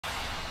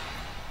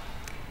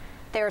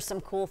There are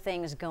some cool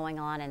things going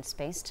on in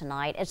space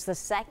tonight. It's the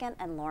second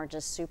and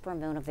largest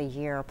supermoon of the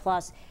year.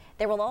 Plus,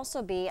 there will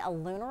also be a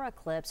lunar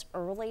eclipse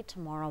early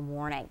tomorrow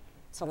morning.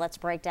 So let's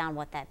break down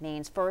what that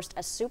means. First,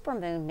 a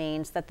supermoon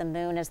means that the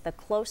moon is the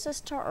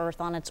closest to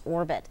Earth on its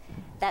orbit.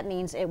 That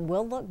means it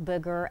will look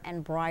bigger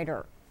and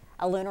brighter.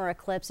 A lunar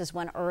eclipse is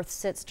when Earth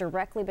sits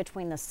directly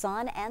between the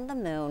sun and the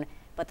moon,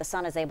 but the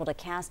sun is able to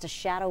cast a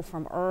shadow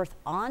from Earth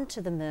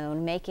onto the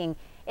moon, making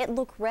it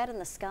look red in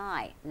the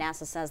sky.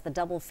 NASA says the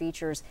double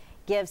features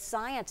give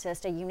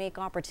scientists a unique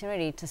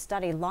opportunity to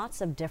study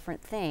lots of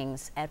different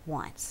things at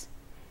once.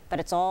 But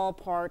it's all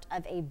part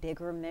of a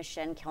bigger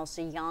mission.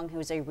 Kelsey Young,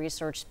 who's a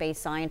research space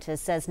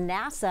scientist, says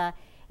NASA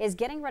is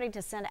getting ready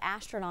to send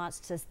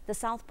astronauts to the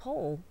South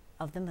Pole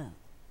of the moon.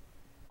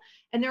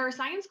 And there are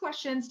science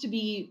questions to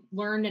be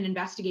learned and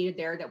investigated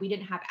there that we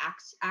didn't have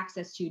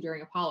access to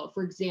during Apollo.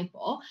 For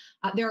example,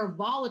 there are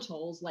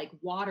volatiles like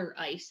water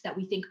ice that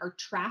we think are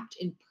trapped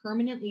in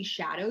permanently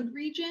shadowed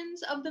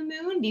regions of the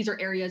moon. These are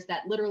areas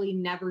that literally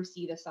never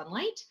see the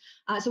sunlight.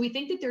 So we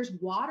think that there's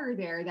water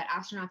there that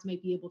astronauts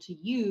might be able to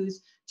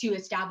use to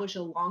establish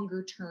a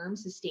longer term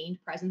sustained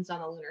presence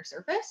on the lunar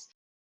surface.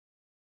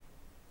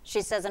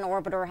 She says an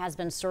orbiter has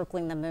been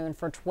circling the moon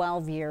for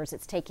 12 years.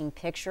 It's taking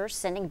pictures,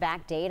 sending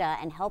back data,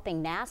 and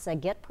helping NASA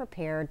get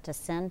prepared to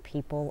send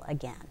people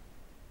again.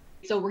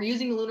 So we're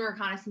using the Lunar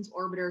Reconnaissance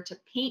Orbiter to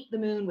paint the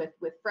moon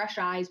with fresh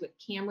eyes, with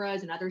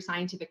cameras and other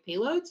scientific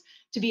payloads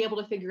to be able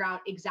to figure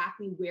out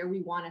exactly where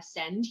we want to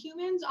send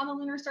humans on the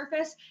lunar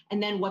surface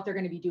and then what they're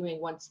going to be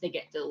doing once they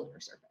get to the lunar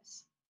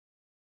surface.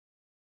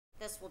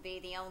 This will be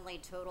the only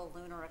total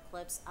lunar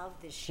eclipse of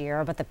this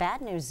year, but the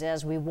bad news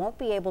is we won't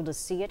be able to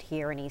see it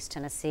here in East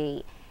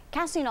Tennessee.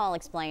 Cassie Nall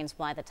explains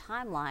why the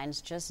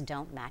timelines just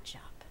don't match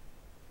up.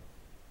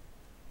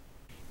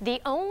 The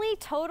only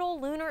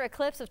total lunar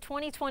eclipse of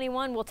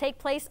 2021 will take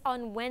place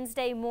on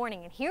Wednesday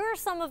morning, and here are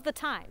some of the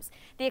times.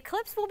 The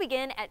eclipse will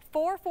begin at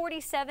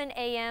 4:47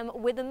 a.m.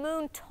 with the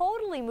moon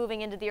totally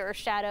moving into the Earth's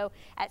shadow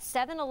at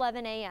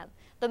 7:11 a.m.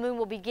 The moon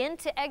will begin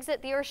to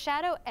exit the Earth's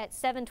shadow at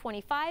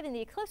 7:25, and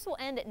the eclipse will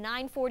end at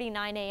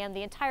 9:49 a.m.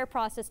 The entire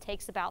process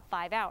takes about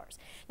 5 hours.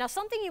 Now,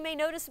 something you may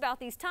notice about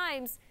these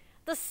times: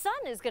 the sun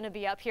is going to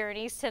be up here in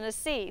East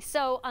Tennessee.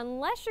 So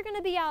unless you're going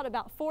to be out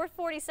about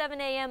 4:47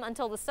 a.m.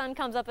 until the sun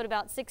comes up at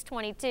about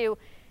 6:22,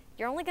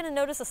 you're only going to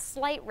notice a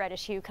slight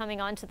reddish hue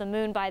coming onto the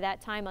moon by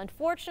that time.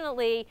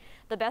 Unfortunately,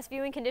 the best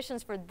viewing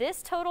conditions for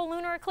this total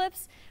lunar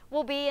eclipse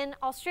will be in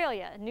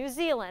Australia, New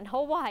Zealand,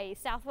 Hawaii,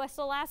 Southwest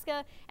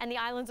Alaska, and the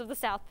islands of the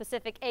South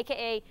Pacific,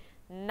 aka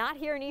not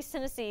here in East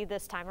Tennessee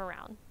this time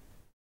around.